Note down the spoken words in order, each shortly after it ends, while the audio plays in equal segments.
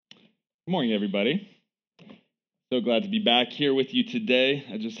Good morning, everybody. So glad to be back here with you today.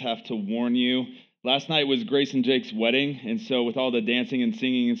 I just have to warn you, last night was Grace and Jake's wedding, and so with all the dancing and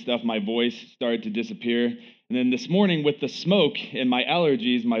singing and stuff, my voice started to disappear. And then this morning, with the smoke and my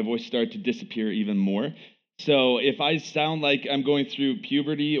allergies, my voice started to disappear even more. So if I sound like I'm going through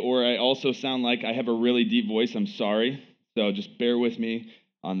puberty or I also sound like I have a really deep voice, I'm sorry. So just bear with me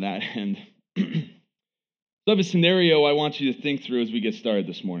on that end. So I have a scenario I want you to think through as we get started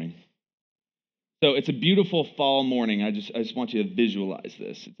this morning. So it's a beautiful fall morning. I just want you to visualize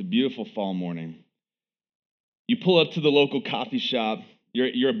this. It's a beautiful fall morning. You pull up to the local coffee shop.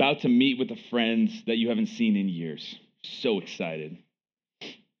 You're about to meet with a friend that you haven't seen in years. So excited.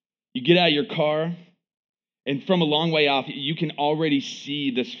 You get out of your car, and from a long way off, you can already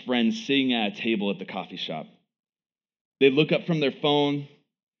see this friend sitting at a table at the coffee shop. They look up from their phone.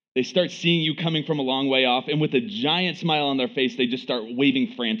 They start seeing you coming from a long way off, and with a giant smile on their face, they just start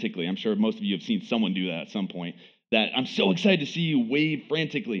waving frantically. I'm sure most of you have seen someone do that at some point. That I'm so excited to see you wave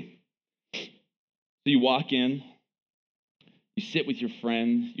frantically. So you walk in, you sit with your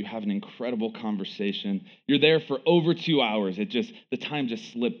friend, you have an incredible conversation. You're there for over 2 hours. The time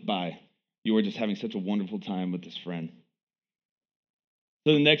just slipped by. You were just having such a wonderful time with this friend.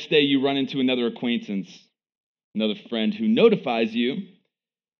 So the next day, you run into another acquaintance, another friend who notifies you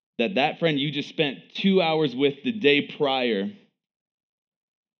that friend you just spent 2 hours with the day prior,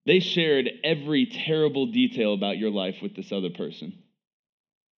 they shared every terrible detail about your life with this other person.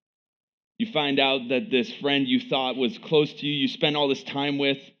 You find out that this friend you thought was close to you, you spent all this time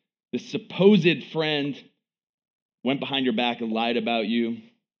with, this supposed friend, went behind your back and lied about you,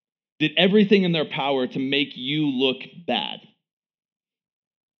 did everything in their power to make you look bad.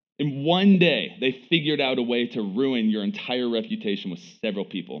 In one day, they figured out a way to ruin your entire reputation with several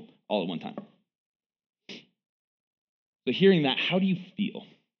people all at one time. So hearing that, how do you feel?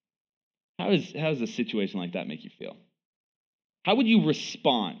 How does a situation like that make you feel? How would you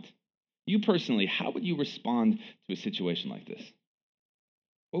respond? You personally, how would you respond to a situation like this?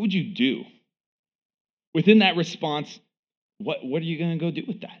 What would you do? Within that response, what are you going to go do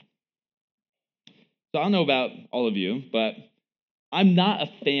with that? So I don't know about all of you, but I'm not a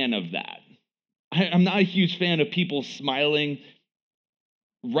fan of that. I'm not a huge fan of people smiling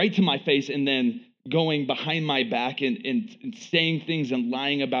right to my face and then going behind my back and saying things and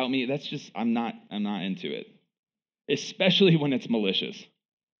lying about me. That's just, I'm not into it, especially when it's malicious.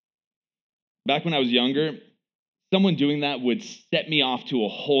 Back when I was younger, someone doing that would set me off to a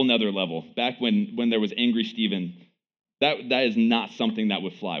whole nother level. Back when there was Angry Steven, that is not something that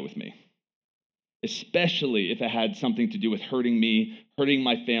would fly with me, especially if it had something to do with hurting me, hurting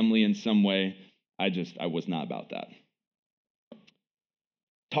my family in some way. I was not about that.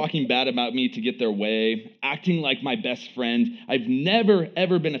 Talking bad about me to get their way, acting like my best friend. I've never,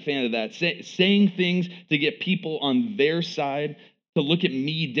 ever been a fan of that. Saying things to get people on their side, to look at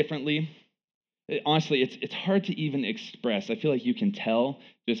me differently. Honestly, it's hard to even express. I feel like you can tell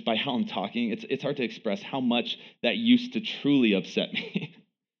just by how I'm talking. It's hard to express how much that used to truly upset me.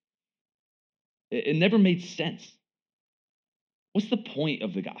 It never made sense. What's the point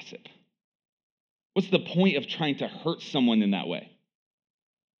of the gossip? What's the point of trying to hurt someone in that way?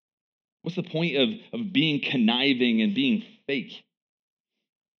 What's the point of being conniving and being fake?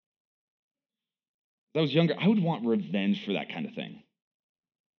 When I was younger, I would want revenge for that kind of thing.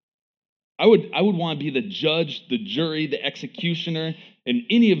 I would want to be the judge, the jury, the executioner in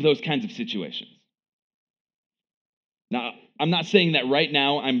any of those kinds of situations. Now, I'm not saying that right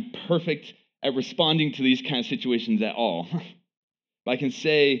now I'm perfect at responding to these kind of situations at all. But I can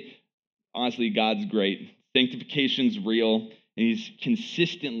say, honestly, God's great. Sanctification's real, and He's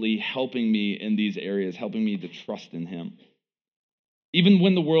consistently helping me in these areas, helping me to trust in Him. Even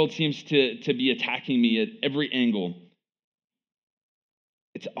when the world seems to be attacking me at every angle,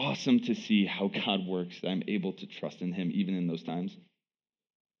 it's awesome to see how God works, that I'm able to trust in Him even in those times.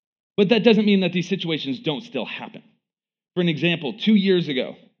 But that doesn't mean that these situations don't still happen. For an example, 2 years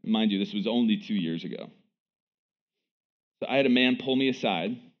ago, mind you, this was only 2 years ago. So I had a man pull me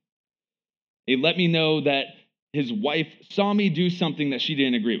aside. He let me know that his wife saw me do something that she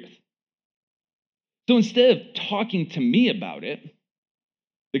didn't agree with. So instead of talking to me about it,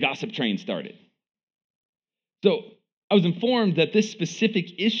 the gossip train started. So I was informed that this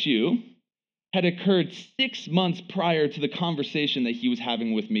specific issue had occurred 6 months prior to the conversation that he was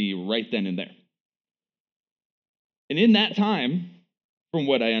having with me right then and there. And in that time, from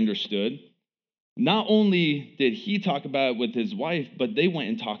what I understood, not only did he talk about it with his wife, but they went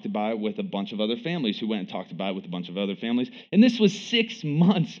and talked about it with a bunch of other families who went and talked about it with a bunch of other families. And this was 6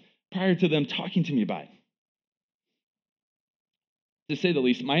 months prior to them talking to me about it. to say the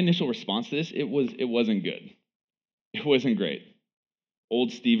least, my initial response to this, it wasn't good. It wasn't great.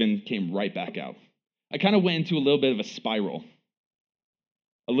 Old Stephen came right back out. I kind of went into a little bit of a spiral.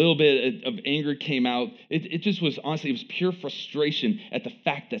 A little bit of anger came out. It just was, honestly, it was pure frustration at the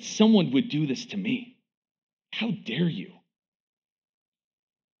fact that someone would do this to me. How dare you?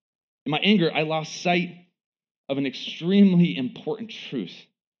 In my anger, I lost sight of an extremely important truth,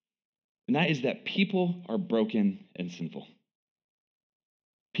 and that is that people are broken and sinful.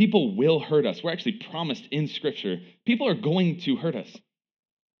 People will hurt us. We're actually promised in Scripture. People are going to hurt us.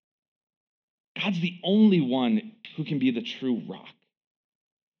 God's the only one who can be the true rock.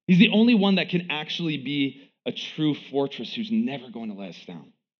 He's the only one that can actually be a true fortress who's never going to let us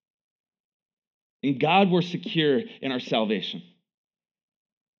down. In God, we're secure in our salvation.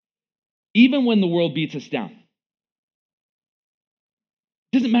 Even when the world beats us down.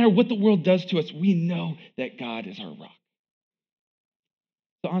 It doesn't matter what the world does to us, we know that God is our rock.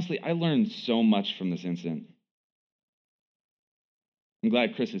 So honestly, I learned so much from this incident. I'm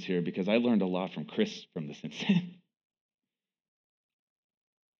glad Chris is here because I learned a lot from Chris from this incident.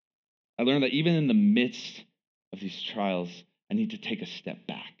 I learned that even in the midst of these trials, I need to take a step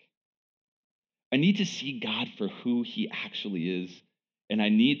back. I need to see God for who he actually is, and I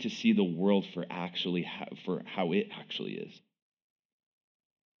need to see the world for how it actually is.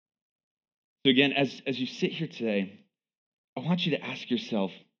 So again, as you sit here today, I want you to ask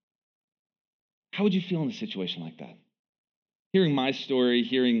yourself, how would you feel in a situation like that? Hearing my story,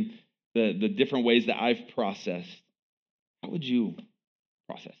 hearing the different ways that I've processed, how would you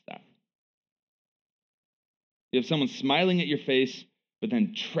process that? You have someone smiling at your face, but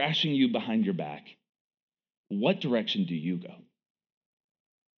then trashing you behind your back. What direction do you go?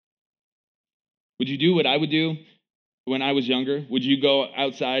 Would you do what I would do when I was younger? Would you go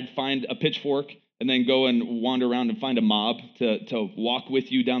outside, find a pitchfork, and then go and wander around and find a mob to walk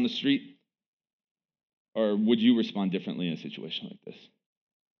with you down the street? Or would you respond differently in a situation like this?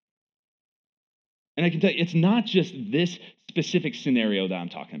 And I can tell you, it's not just this specific scenario that I'm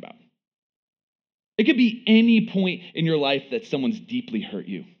talking about. It could be any point in your life that someone's deeply hurt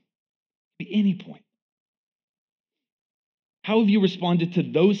you. It could be any point. How have you responded to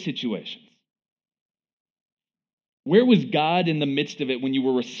those situations? Where was God in the midst of it when you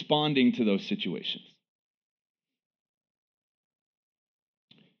were responding to those situations?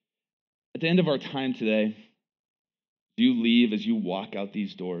 At the end of our time today, as you leave, as you walk out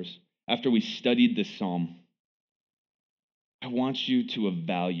these doors, after we studied this psalm, I want you to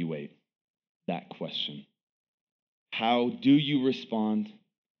evaluate that question. How do you respond,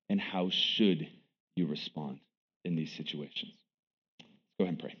 and how should you respond in these situations? Go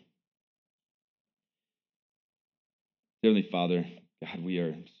ahead and pray. Heavenly Father, God, we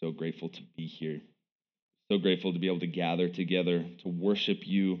are so grateful to be here. So grateful to be able to gather together to worship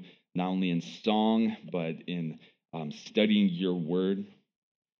you, not only in song, but in studying your word,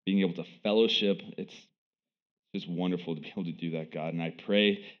 being able to fellowship. It's just wonderful to be able to do that, God. And I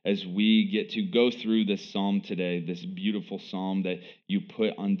pray as we get to go through this psalm today, this beautiful psalm that you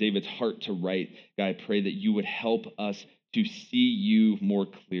put on David's heart to write, God, I pray that you would help us to see you more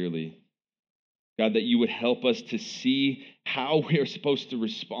clearly. God, that you would help us to see how we are supposed to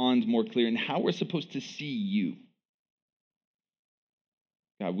respond more clearly and how we're supposed to see you.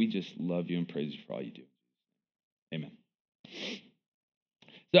 God, we just love you and praise you for all you do. Amen.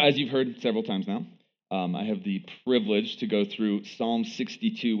 So as you've heard several times now, I have the privilege to go through Psalm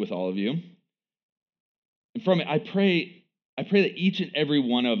 62 with all of you. And from it, I pray that each and every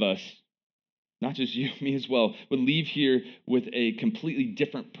one of us, not just you, me as well, would leave here with a completely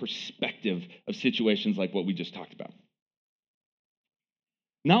different perspective of situations like what we just talked about.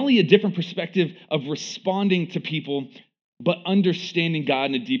 Not only a different perspective of responding to people, but understanding God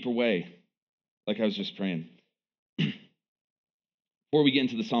in a deeper way, like I was just praying. Before we get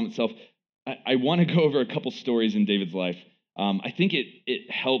into the psalm itself, I want to go over a couple stories in David's life. I think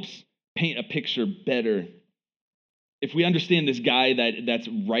it helps paint a picture better if we understand this guy that's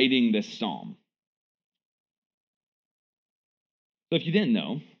writing this psalm. So if you didn't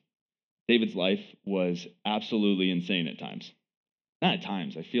know, David's life was absolutely insane at times. Not at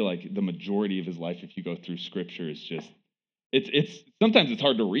times. I feel like the majority of his life, if you go through scripture, is just, it's sometimes it's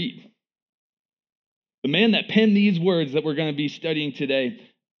hard to read. The man that penned these words that we're going to be studying today,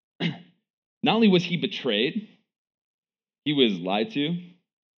 not only was he betrayed, he was lied to,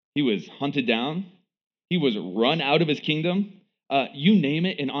 he was hunted down, he was run out of his kingdom. You name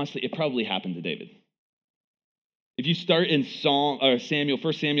it, and honestly, it probably happened to David. If you start in 1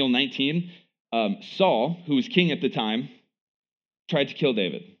 Samuel 19, Saul, who was king at the time, tried to kill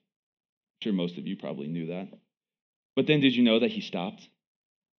David. I'm sure most of you probably knew that. But then did you know that he stopped?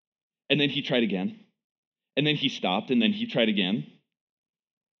 And then he tried again. And then he stopped, and then he tried again.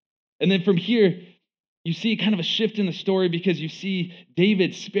 And then from here, you see kind of a shift in the story because you see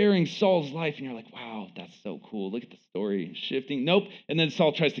David sparing Saul's life, and you're like, wow, that's so cool. Look at the story shifting. Nope. And then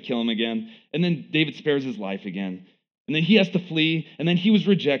Saul tries to kill him again. And then David spares his life again. And then he has to flee, and then he was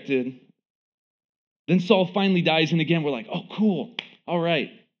rejected. Then Saul finally dies, and again, we're like, oh, cool. All right.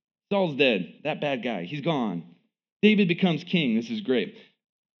 Saul's dead. That bad guy. He's gone. David becomes king. This is great.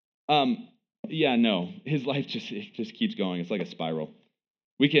 Yeah, no. His life just keeps going. It's like a spiral.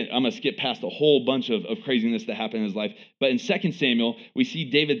 I'm going to skip past a whole bunch of craziness that happened in his life. But in 2 Samuel, we see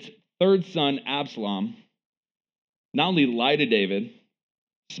David's third son, Absalom, not only lie to David,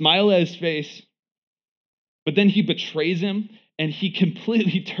 smile at his face, but then he betrays him and he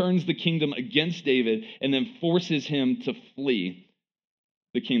completely turns the kingdom against David and then forces him to flee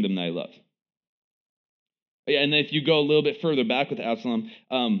the kingdom that he loves. Yeah, and then if you go a little bit further back with Absalom,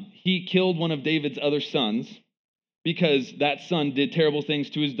 he killed one of David's other sons because that son did terrible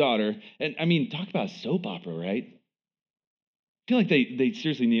things to his daughter. And I mean, talk about a soap opera, right? I feel like they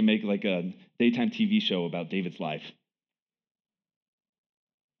seriously need to make like a daytime TV show about David's life.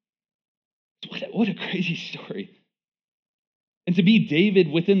 What a crazy story. And to be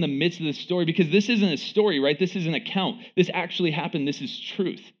David within the midst of this story, because this isn't a story, right? This is an account. This actually happened. This is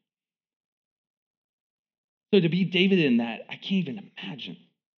truth. So to be David in that, I can't even imagine.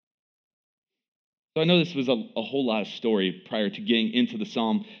 So I know this was a whole lot of story prior to getting into the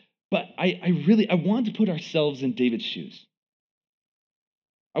psalm, but I want to put ourselves in David's shoes.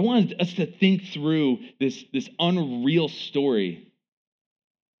 I wanted us to think through this unreal story.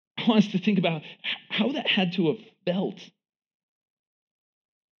 I want us to think about how that had to have felt.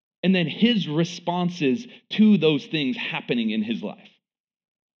 And then his responses to those things happening in his life.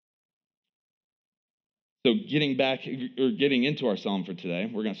 So getting into our psalm for today,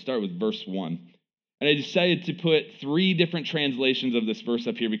 we're going to start with verse 1. And I decided to put 3 different translations of this verse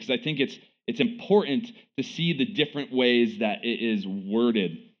up here because I think it's important to see the different ways that it is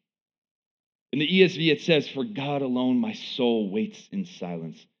worded. In the ESV, it says, "For God alone my soul waits in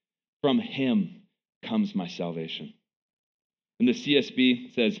silence. From him comes my salvation." And the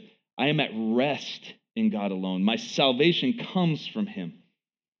CSB says, "I am at rest in God alone. My salvation comes from him."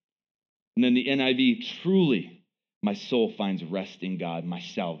 And then the NIV, "Truly my soul finds rest in God. My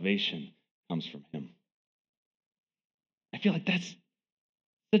salvation comes from him." I feel like that's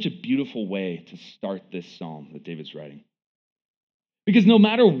such a beautiful way to start this psalm that David's writing. Because no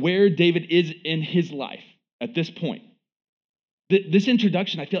matter where David is in his life at this point, this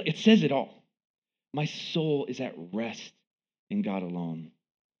introduction, I feel like it says it all. My soul is at rest in God alone.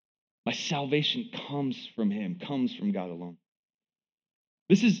 My salvation comes from him, comes from God alone.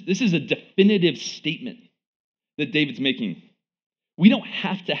 This is a definitive statement that David's making. We don't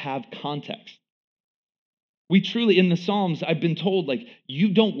have to have context. We truly, in the Psalms, I've been told, like,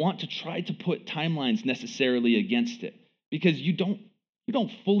 you don't want to try to put timelines necessarily against it because you don't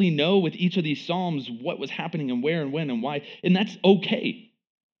fully know with each of these Psalms what was happening and where and when and why, and that's okay.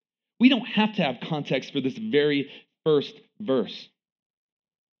 We don't have to have context for this very first verse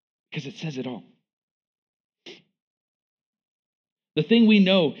because it says it all. The thing we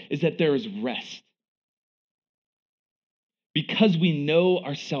know is that there is rest because we know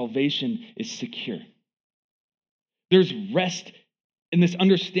our salvation is secure. There's rest in this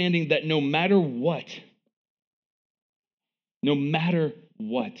understanding that no matter what,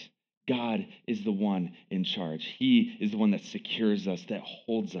 God is the one in charge. He is the one that secures us, that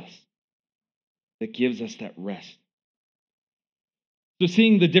holds us, that gives us that rest. So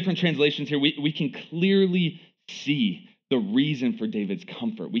seeing the different translations here, we can clearly see the reason for David's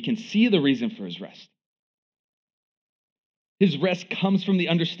comfort. We can see the reason for his rest. His rest comes from the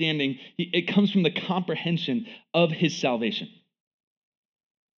understanding, it comes from the comprehension of his salvation.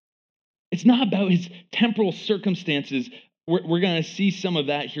 It's not about his temporal circumstances. We're going to see some of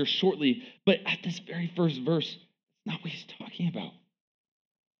that here shortly. But at this very first verse, it's not what he's talking about.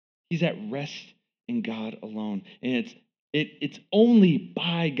 He's at rest in God alone. And it's only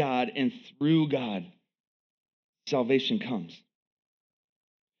by God and through God salvation comes.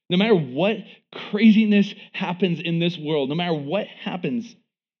 No matter what craziness happens in this world, no matter what happens,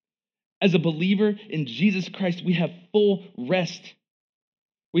 as a believer in Jesus Christ, we have full rest.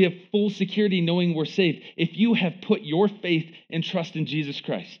 We have full security knowing we're saved. If you have put your faith and trust in Jesus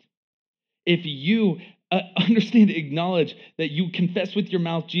Christ, if you understand and acknowledge that you confess with your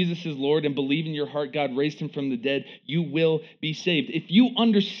mouth Jesus is Lord and believe in your heart God raised him from the dead, you will be saved. If you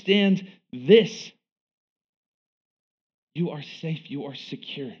understand this, you are safe, you are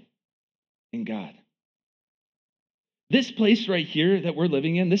secure in God. This place right here that we're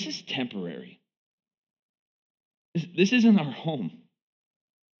living in, this is temporary. This isn't our home.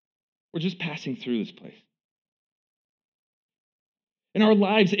 We're just passing through this place. In our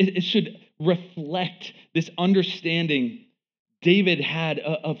lives, it should reflect this understanding David had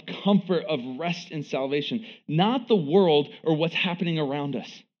of comfort, of rest and salvation, not the world or what's happening around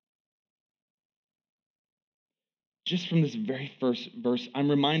us. Just from this very first verse, I'm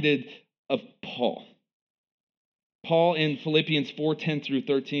reminded of Paul. Paul in Philippians 4:10 through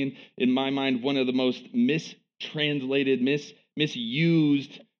 13, in my mind, one of the most mistranslated,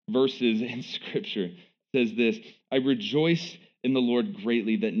 misused verses in Scripture, says this: I rejoice in the Lord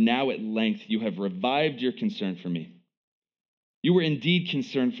greatly that now at length you have revived your concern for me. You were indeed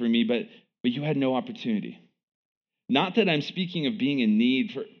concerned for me, but you had no opportunity. Not that I'm speaking of being in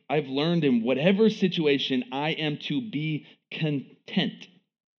need, for I've learned in whatever situation I am to be content.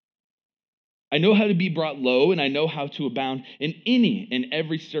 I know how to be brought low, and I know how to abound in any and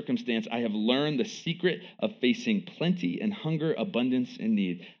every circumstance. I have learned the secret of facing plenty and hunger, abundance and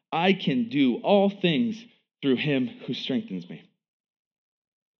need. I can do all things through him who strengthens me.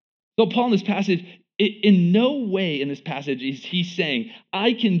 So Paul in this passage, in no way in this passage is he saying,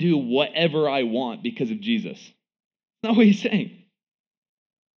 I can do whatever I want because of Jesus. That's not what he's saying.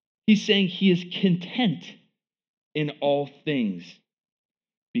 He's saying he is content in all things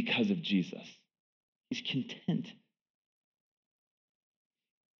because of Jesus. He's content. I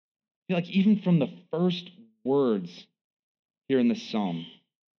feel like even from the first words here in this psalm,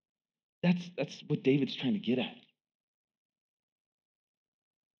 that's what David's trying to get at.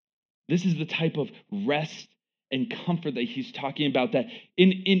 This is the type of rest and comfort that he's talking about, that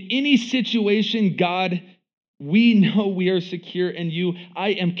in any situation, God, we know we are secure in you. I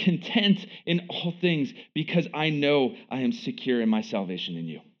am content in all things because I know I am secure in my salvation in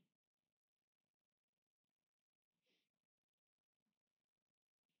you.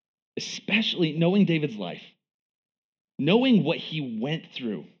 Especially knowing David's life, knowing what he went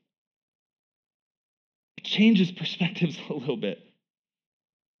through, it changes perspectives a little bit.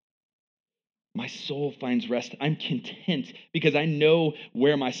 My soul finds rest. I'm content because I know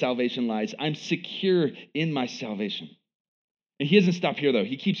where my salvation lies. I'm secure in my salvation. And he doesn't stop here, though.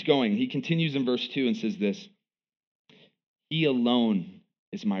 He keeps going. He continues in verse 2 and says this: He alone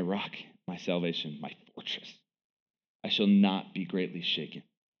is my rock, my salvation, my fortress. I shall not be greatly shaken.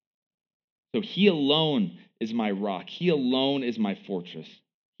 So he alone is my rock. He alone is my fortress.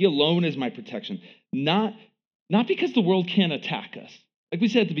 He alone is my protection. Not because the world can't attack us. Like we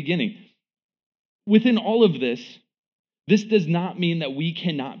said at the beginning, within all of this, this does not mean that we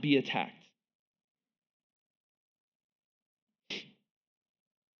cannot be attacked.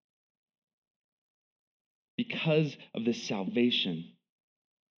 Because of this salvation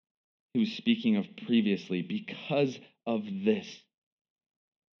he was speaking of previously, because of this,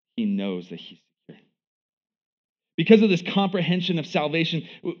 he knows that he's secure. Because of this comprehension of salvation,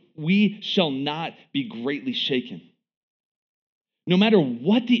 we shall not be greatly shaken. No matter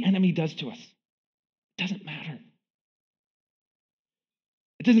what the enemy does to us, it doesn't matter.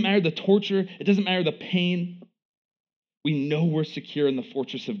 It doesn't matter the torture. It doesn't matter the pain. We know we're secure in the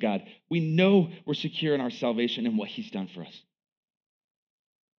fortress of God. We know we're secure in our salvation and what he's done for us.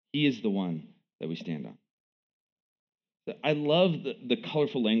 He is the one that we stand on. I love the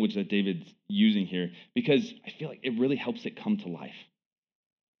colorful language that David's using here because I feel like it really helps it come to life.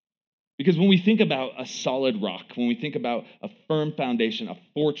 Because when we think about a solid rock, when we think about a firm foundation, a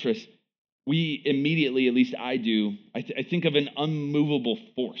fortress, we immediately, at least I do, I think of an unmovable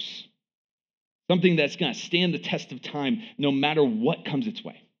force. Something that's going to stand the test of time no matter what comes its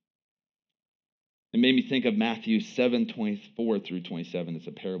way. It made me think of Matthew 7:24 through 27. It's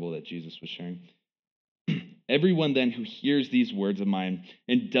a parable that Jesus was sharing. Everyone then who hears these words of mine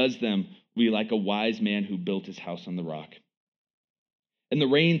and does them will be like a wise man who built his house on the rock. And the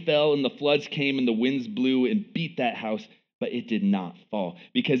rain fell and the floods came and the winds blew and beat that house, but it did not fall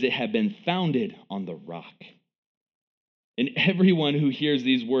because it had been founded on the rock. And everyone who hears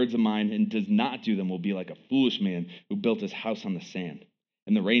these words of mine and does not do them will be like a foolish man who built his house on the sand.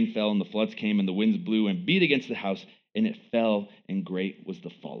 And the rain fell and the floods came and the winds blew and beat against the house, and it fell, and great was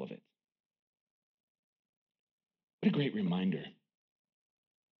the fall of it. What a great reminder.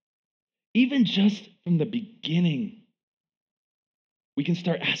 Even just from the beginning, we can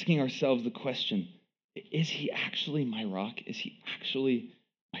start asking ourselves the question, is he actually my rock? Is he actually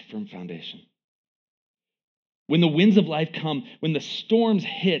my firm foundation? When the winds of life come, when the storms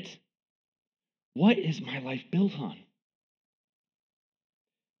hit, what is my life built on?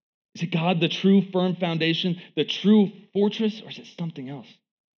 Is it God, the true firm foundation, the true fortress, or is it something else?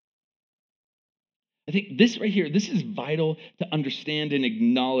 I think this right here, this is vital to understand and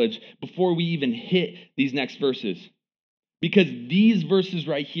acknowledge before we even hit these next verses. Because these verses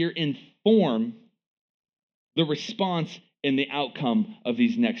right here inform the response and the outcome of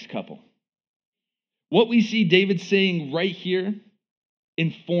these next couple. What we see David saying right here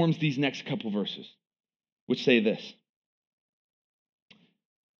informs these next couple verses, which say this: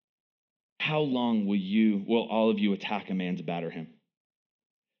 how long will all of you attack a man to batter him?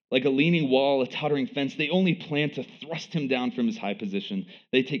 Like a leaning wall, a tottering fence, they only plan to thrust him down from his high position.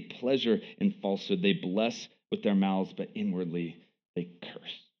 They take pleasure in falsehood. They bless with their mouths, but inwardly they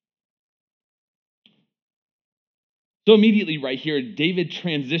curse. So immediately right here, David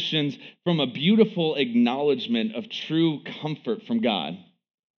transitions from a beautiful acknowledgement of true comfort from God,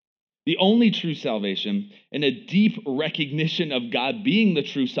 the only true salvation, and a deep recognition of God being the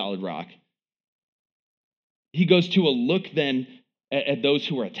true solid rock. He goes to a look then at those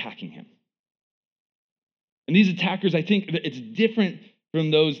who are attacking him. And these attackers, I think it's different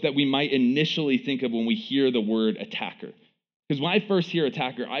from those that we might initially think of when we hear the word attacker. Because when I first hear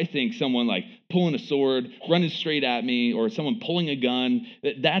attacker, I think someone like pulling a sword, running straight at me, or someone pulling a gun.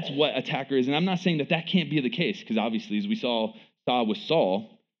 That's what attacker is. And I'm not saying that that can't be the case, because obviously, as we saw with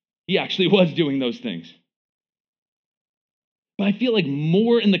Saul, he actually was doing those things. But I feel like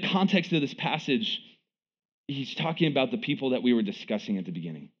more in the context of this passage, he's talking about the people that we were discussing at the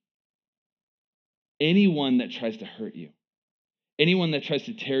beginning. Anyone that tries to hurt you, anyone that tries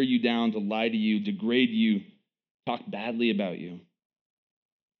to tear you down, to lie to you, degrade you, talk badly about you.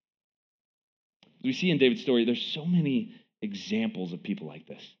 As we see in David's story, there's so many examples of people like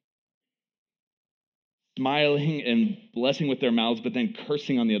this. Smiling and blessing with their mouths, but then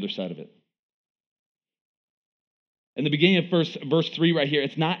cursing on the other side of it. In the beginning of verse 3 right here,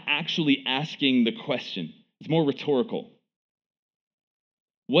 it's not actually asking the question. It's more rhetorical.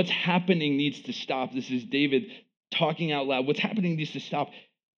 What's happening needs to stop. This is David talking out loud. What's happening needs to stop.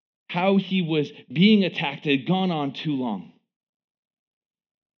 How he was being attacked had gone on too long.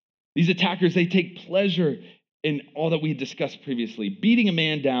 These attackers, they take pleasure in all that we had discussed previously, beating a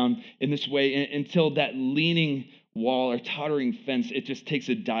man down in this way until that leaning wall or tottering fence, it just takes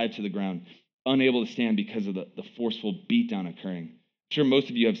a dive to the ground, unable to stand because of the forceful beatdown occurring. I'm sure most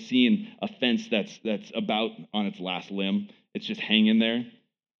of you have seen a fence that's about on its last limb. It's just hanging there.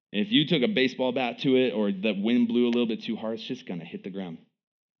 And if you took a baseball bat to it or the wind blew a little bit too hard, it's just going to hit the ground.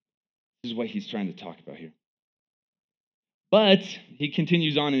 This is what he's trying to talk about here. But he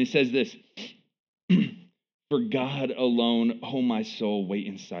continues on and he says this: for God alone, oh my soul, wait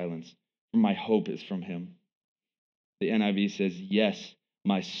in silence, for my hope is from him. The NIV says, yes,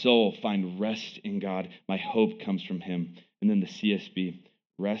 my soul, find rest in God. My hope comes from him. And then the CSB,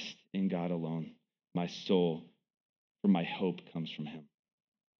 rest in God alone. My soul, for my hope comes from him.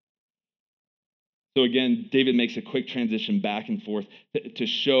 So again, David makes a quick transition back and forth to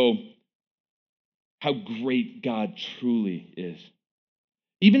show how great God truly is.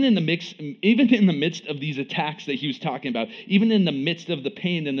 Even in the midst of these attacks that he was talking about, even in the midst of the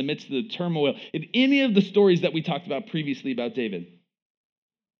pain, in the midst of the turmoil, in any of the stories that we talked about previously about David,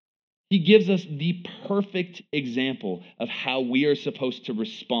 he gives us the perfect example of how we are supposed to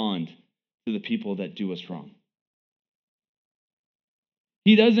respond to the people that do us wrong.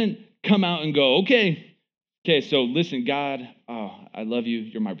 He doesn't come out and go, okay, so listen, God, I love you.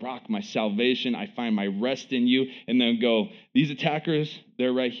 You're my rock, my salvation. I find my rest in you. And then go, these attackers,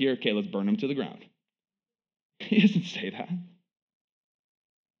 they're right here. Okay, let's burn them to the ground. He doesn't say that.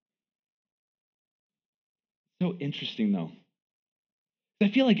 So interesting, though. I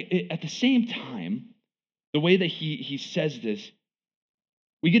feel like at the same time, the way that he says this,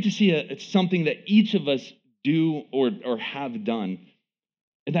 we get to see it's something that each of us do or have done.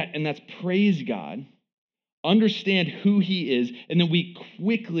 And that's praise God, understand who he is, and then we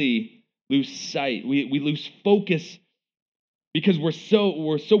quickly lose sight. We lose focus because we're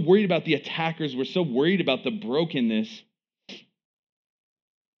so worried about the attackers. We're so worried about the brokenness.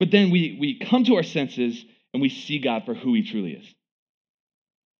 But then we come to our senses and we see God for who he truly is.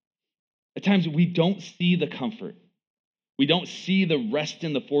 At times we don't see the comfort. We don't see the rest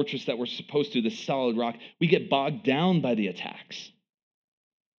in the fortress that we're supposed to, the solid rock. We get bogged down by the attacks.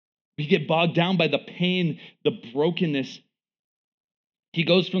 We get bogged down by the pain, the brokenness. He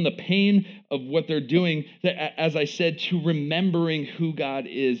goes from the pain of what they're doing, as I said, to remembering who God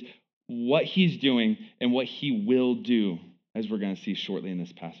is, what he's doing, and what he will do, as we're going to see shortly in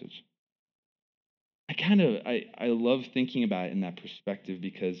this passage. I love thinking about it in that perspective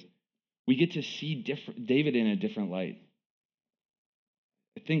because we get to see David in a different light.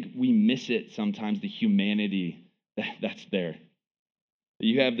 I think we miss it sometimes, the humanity that's there.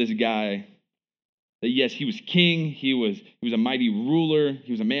 You have this guy That yes, he was king, he was a mighty ruler,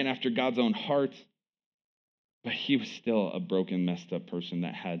 he was a man after God's own heart, but he was still a broken, messed up person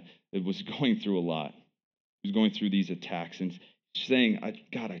that was going through a lot. He was going through these attacks and saying,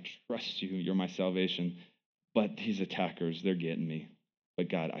 God, I trust you, you're my salvation, but these attackers, they're getting me. But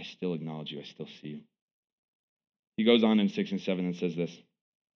God, I still acknowledge you, I still see you. He goes on in 6 and 7 and says this,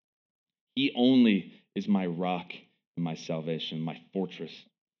 he only is my rock and my salvation, my fortress.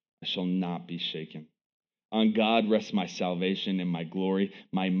 I shall not be shaken. On God rests my salvation and my glory.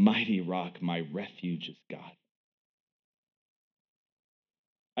 My mighty rock, my refuge is God.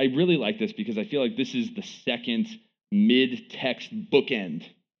 I really like this because I feel like this is the second mid-text bookend,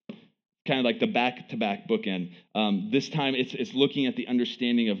 kind of like the back-to-back bookend. This time it's looking at the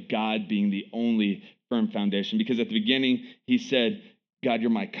understanding of God being the only firm foundation, because at the beginning he said, God, you're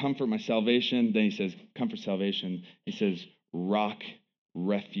my comfort, my salvation. Then he says, comfort, salvation. He says, rock,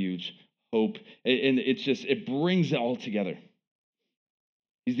 refuge, hope. And it brings it all together.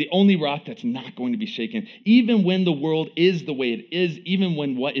 He's the only rock that's not going to be shaken. Even when the world is the way it is, even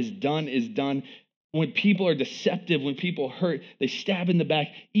when what is done, when people are deceptive, when people hurt, they stab in the back,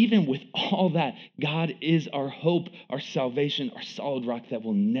 even with all that, God is our hope, our salvation, our solid rock that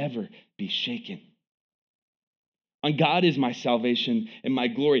will never be shaken. On God is my salvation and my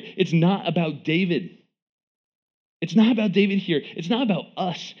glory. It's not about David. It's not about David here. It's not about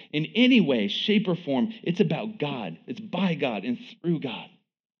us in any way, shape, or form. It's about God. It's by God and through God.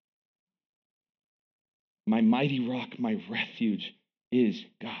 My mighty rock, my refuge is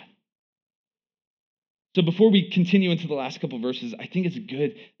God. So before we continue into the last couple verses, I think it's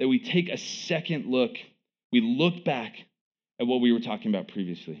good that we take a second look. We look back at what we were talking about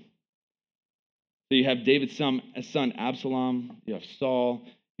previously. So you have David's son Absalom, you have Saul,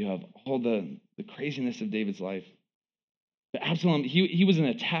 you have all the craziness of David's life. But Absalom, he was an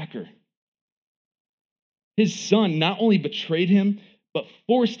attacker. His son not only betrayed him, but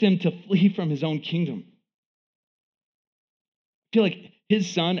forced him to flee from his own kingdom. I feel like his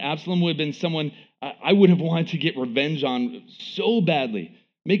son, Absalom, would have been someone I would have wanted to get revenge on so badly,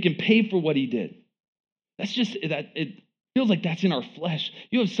 make him pay for what he did. That's just, it feels like that's in our flesh.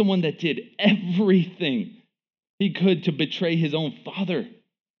 You have someone that did everything he could to betray his own father.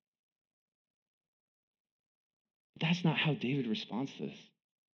 But that's not how David responds to this.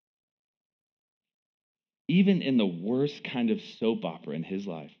 Even in the worst kind of soap opera in his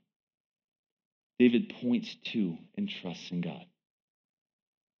life, David points to and trusts in God.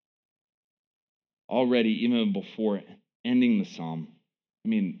 Already, even before ending the psalm, I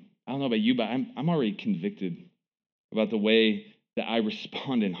mean, I don't know about you, but I'm already convicted about the way that I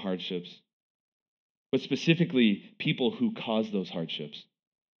respond in hardships, but specifically people who cause those hardships.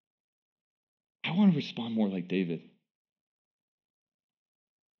 I want to respond more like David,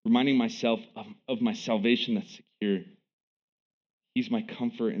 reminding myself of my salvation that's secure. He's my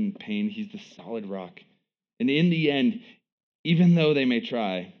comfort in pain. He's the solid rock. And in the end, even though they may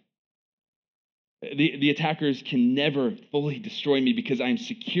try, the attackers can never fully destroy me because I am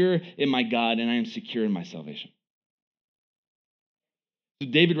secure in my God and I am secure in my salvation. So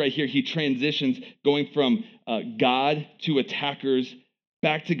David right here, he transitions going from God to attackers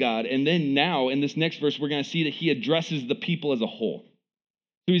back to God. And then now in this next verse, we're going to see that he addresses the people as a whole.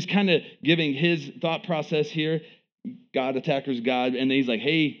 So he's kind of giving his thought process here. God, attackers, God. And then he's like,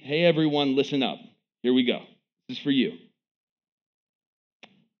 hey, everyone, listen up. Here we go. This is for you.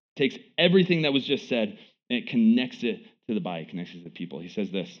 Takes everything that was just said and it connects it to the body, connects it to the people. He says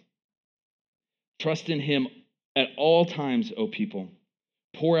this, trust in him at all times, O people.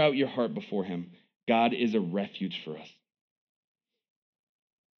 Pour out your heart before him. God is a refuge for us.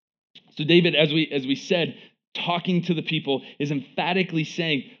 So David, as we said, talking to the people, is emphatically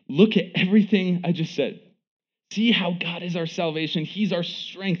saying, look at everything I just said. See how God is our salvation. He's our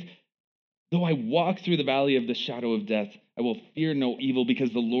strength. Though I walk through the valley of the shadow of death, I will fear no evil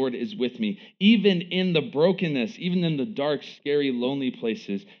because the Lord is with me. Even in the brokenness, even in the dark, scary, lonely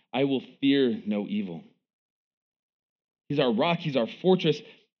places, I will fear no evil. He's our rock. He's our fortress.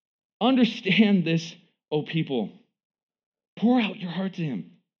 Understand this, O people. Pour out your heart to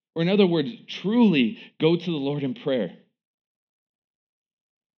him. Or in other words, truly go to the Lord in prayer.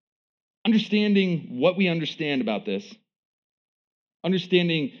 Understanding what we understand about this,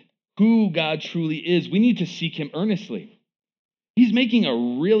 understanding who God truly is, we need to seek him earnestly. He's making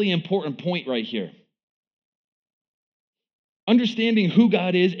a really important point right here. Understanding who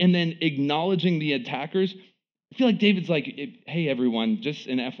God is and then acknowledging the attackers. I feel like David's like, hey, everyone, just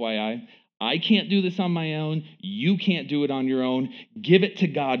an FYI, I can't do this on my own. You can't do it on your own. Give it to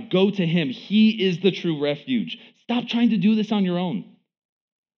God. Go to him. He is the true refuge. Stop trying to do this on your own.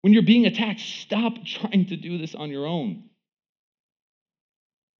 When you're being attacked, stop trying to do this on your own.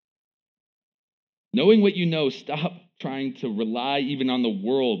 Knowing what you know, stop trying to rely even on the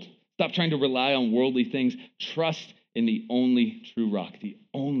world. Stop trying to rely on worldly things. Trust in the only true rock, the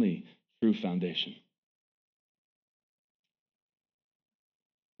only true foundation.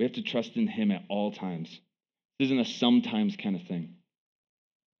 We have to trust in him at all times. This isn't a sometimes kind of thing.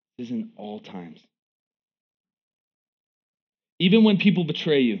 This isn't all times. Even when people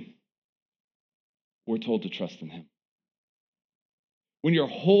betray you, we're told to trust in him. When your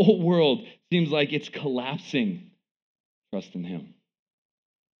whole world seems like it's collapsing, trust in him.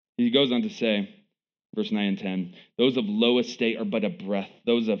 He goes on to say, verse 9 and 10, those of low estate are but a breath.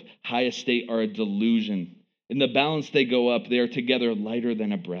 Those of high estate are a delusion. In the balance they go up, they are together lighter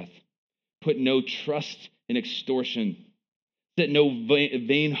than a breath. Put no trust in extortion. Set no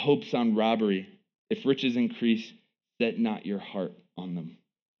vain hopes on robbery. If riches increase, set not your heart on them.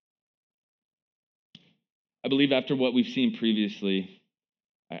 I believe after what we've seen previously,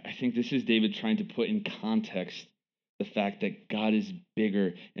 I think this is David trying to put in context the fact that God is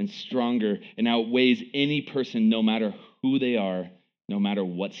bigger and stronger and outweighs any person, no matter who they are, no matter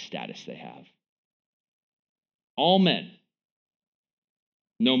what status they have. All men,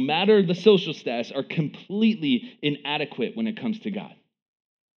 no matter the social status, are completely inadequate when it comes to God.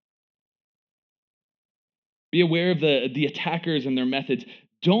 Be aware of the attackers and their methods.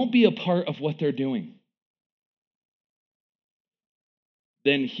 Don't be a part of what they're doing.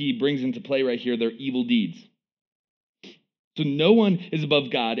 Then he brings into play right here their evil deeds. So no one is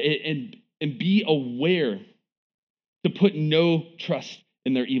above God, and be aware to put no trust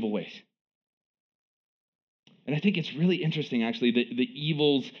in their evil ways. And I think it's really interesting, actually,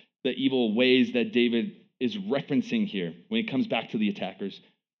 the evil ways that David is referencing here when it comes back to the attackers.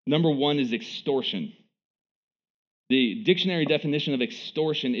 Number one is extortion. The dictionary definition of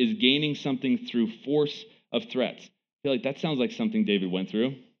extortion is gaining something through force of threats. I feel like that sounds like something David went through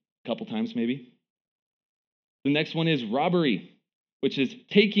a couple times, maybe. The next one is robbery, which is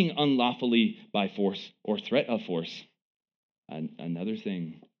taking unlawfully by force or threat of force. Another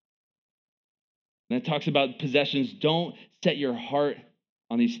thing. And it talks about possessions. Don't set your heart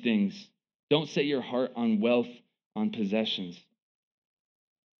on these things. Don't set your heart on wealth, on possessions.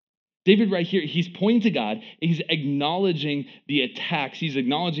 David right here, he's pointing to God. He's acknowledging the attacks. He's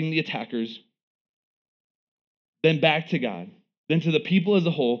acknowledging the attackers. Then back to God. Then to the people as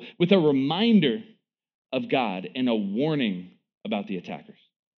a whole with a reminder of God and a warning about the attackers.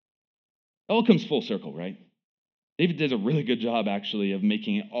 It all comes full circle, right? David does a really good job, actually, of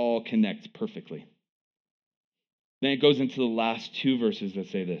making it all connect perfectly. Then it goes into the last two verses that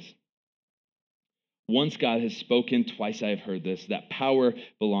say this. Once God has spoken, twice I have heard this, that power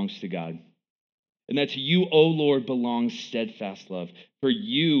belongs to God. And that to you, O Lord, belongs steadfast love, for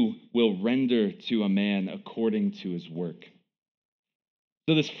you will render to a man according to his work.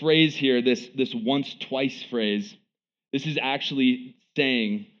 So this phrase here, this once, twice phrase, this is actually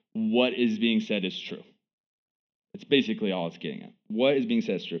saying what is being said is true. It's basically all it's getting at. What is being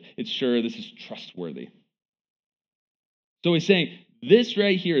said is true. It's sure, this is trustworthy. So he's saying, this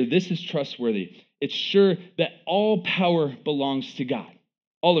right here, this is trustworthy. It's sure that all power belongs to God.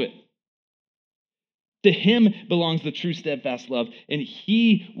 All of it. To him belongs the true steadfast love, and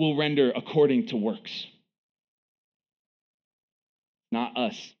he will render according to works. Not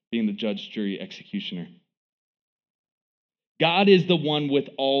us being the judge, jury, executioner. God is the one with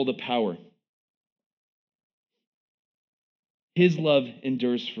all the power. His love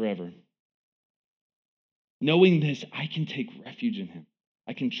endures forever. Knowing this, I can take refuge in him.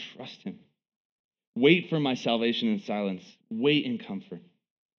 I can trust him. Wait for my salvation in silence. Wait in comfort.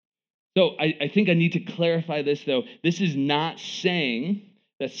 So I think I need to clarify this, though. This is not saying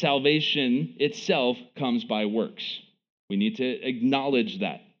that salvation itself comes by works. We need to acknowledge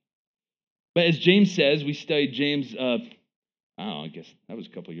that. But as James says, we studied James, I guess that was a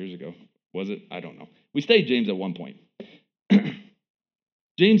couple years ago. Was it? I don't know. We studied James at one point.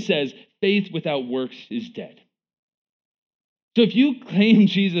 James says, faith without works is dead. So if you claim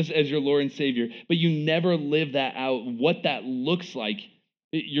Jesus as your Lord and Savior, but you never live that out, what that looks like,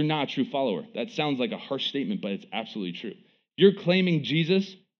 you're not a true follower. That sounds like a harsh statement, but it's absolutely true. You're claiming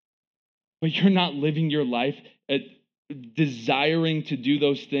Jesus, but you're not living your life desiring to do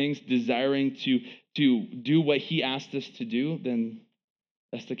those things, desiring to do what he asked us to do, then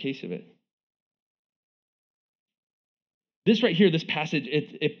that's the case of it. This right here, this passage,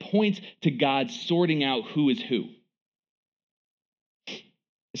 it points to God sorting out who is who.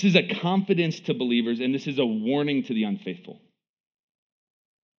 This is a confidence to believers, and this is a warning to the unfaithful.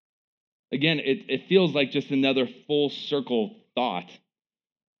 Again, it feels like just another full circle thought.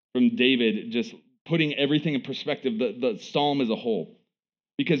 from David, just putting everything in perspective, the psalm as a whole.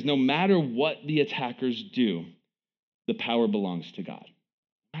 Because no matter what the attackers do, the power belongs to God.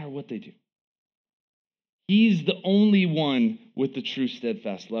 No matter what they do. He's the only one with the true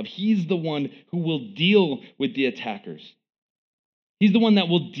steadfast love. He's the one who will deal with the attackers. He's the one that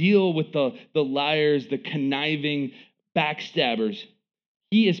will deal with the liars, the conniving backstabbers.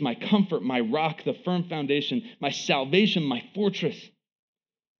 He is my comfort, my rock, the firm foundation, my salvation, my fortress.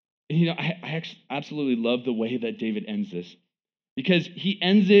 And I absolutely love the way that David ends this, because he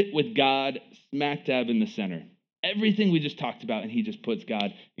ends it with God smack dab in the center. Everything we just talked about, and he just puts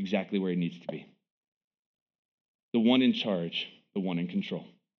God exactly where he needs to be. The one in charge, the one in control.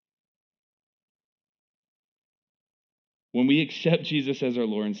 When we accept Jesus as our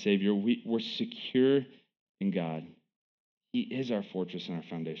Lord and Savior, we're secure in God. He is our fortress and our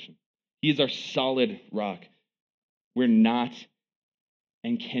foundation. He is our solid rock. We're not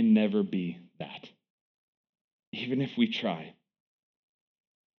and can never be that, even if we try.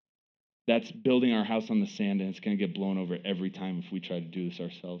 That's building our house on the sand, and it's going to get blown over every time if we try to do this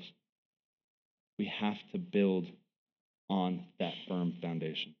ourselves. We have to build on that firm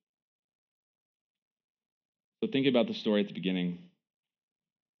foundation. So think about the story at the beginning.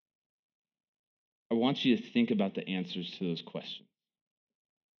 I want you to think about the answers to those questions.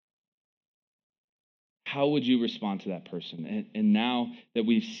 How would you respond to that person? And now that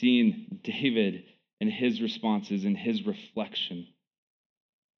we've seen David and his responses and his reflection,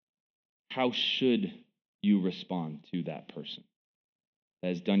 how should you respond to that person that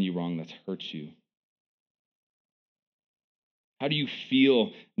has done you wrong, that's hurt you? How do you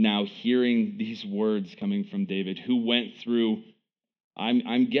feel now hearing these words coming from David, who went through,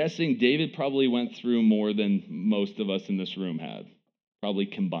 I'm guessing David probably went through more than most of us in this room have, probably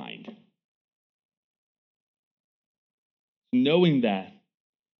combined. Knowing that,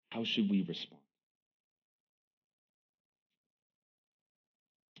 how should we respond?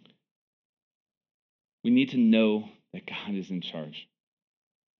 We need to know that God is in charge.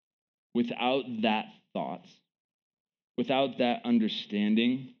 Without that thought, without that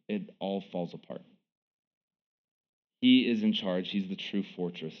understanding, it all falls apart. He is in charge. He's the true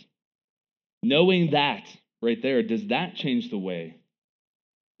fortress. Knowing that right there, does that change the way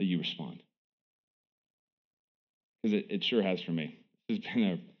that you respond? Because it sure has for me. This has been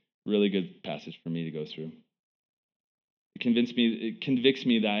a really good passage for me to go through. It convicts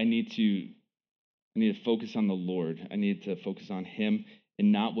me that I need to focus on the Lord. I need to focus on him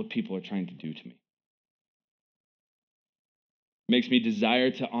and not what people are trying to do to me. It makes me desire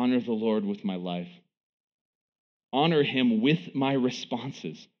to honor the Lord with my life. Honor him with my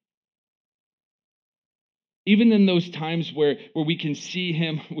responses. Even in those times where we can see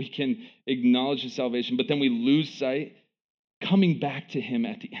him, we can acknowledge his salvation, but then we lose sight, coming back to him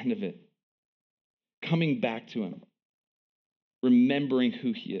at the end of it. Coming back to him. Remembering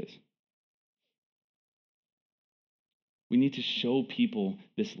who he is. We need to show people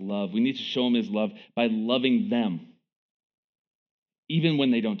this love. We need to show them his love by loving them, even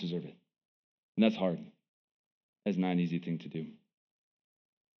when they don't deserve it. And that's hard. That's not an easy thing to do.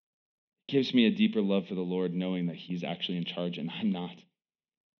 It gives me a deeper love for the Lord, knowing that he's actually in charge and I'm not.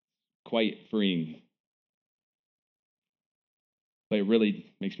 Quite freeing. But it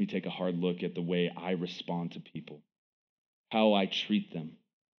really makes me take a hard look at the way I respond to people, how I treat them.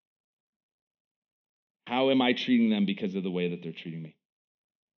 How am I treating them because of the way that they're treating me?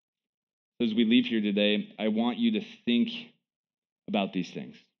 So as we leave here today, I want you to think about these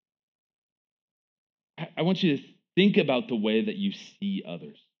things. I want you to think about the way that you see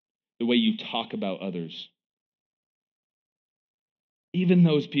others, the way you talk about others. Even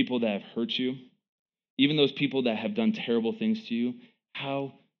those people that have hurt you, even those people that have done terrible things to you,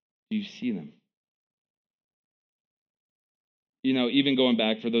 how do you see them? Even going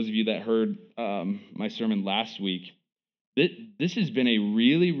back, for those of you that heard my sermon last week, this has been a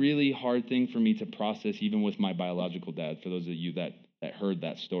really, really hard thing for me to process, even with my biological dad, for those of you that heard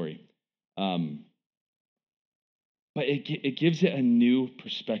that story. But it gives it a new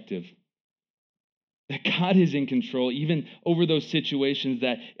perspective. That God is in control, even over those situations,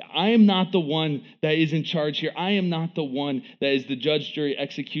 that I am not the one that is in charge here. I am not the one that is the judge, jury,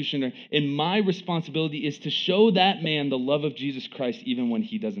 executioner. And my responsibility is to show that man the love of Jesus Christ, even when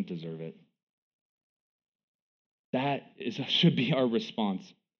he doesn't deserve it. That should be our response.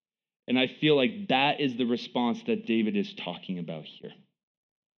 And I feel like that is the response that David is talking about here.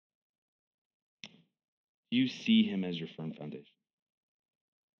 You see him as your firm foundation.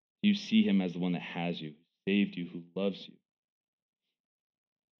 You see him as the one that has you, who saved you, who loves you.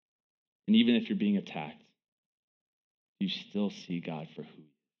 And even if you're being attacked, you still see God for who he is.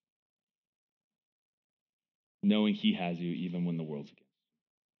 knowing he has you even when the world's against you.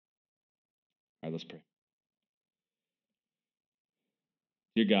 All right, let's pray.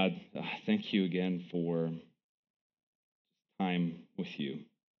 Dear God, thank you again for time with you,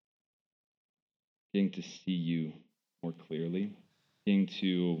 getting to see you more clearly, getting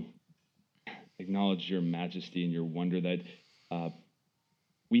to acknowledge your majesty and your wonder that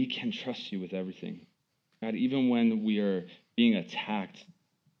we can trust you with everything. God, even when we are being attacked,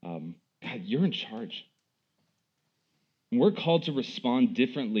 God, you're in charge. And we're called to respond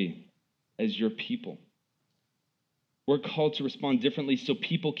differently as your people. We're called to respond differently so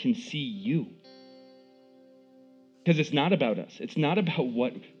people can see you. Because it's not about us. It's not about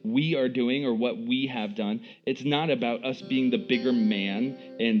what we are doing or what we have done. It's not about us being the bigger man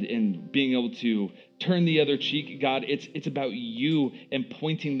and being able to turn the other cheek. God, it's about you and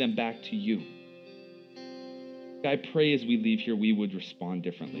pointing them back to you. I pray as we leave here, we would respond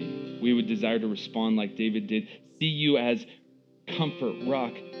differently. We would desire to respond like David did. See you as comfort,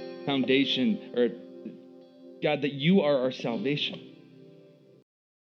 rock, foundation, or God, that you are our salvation.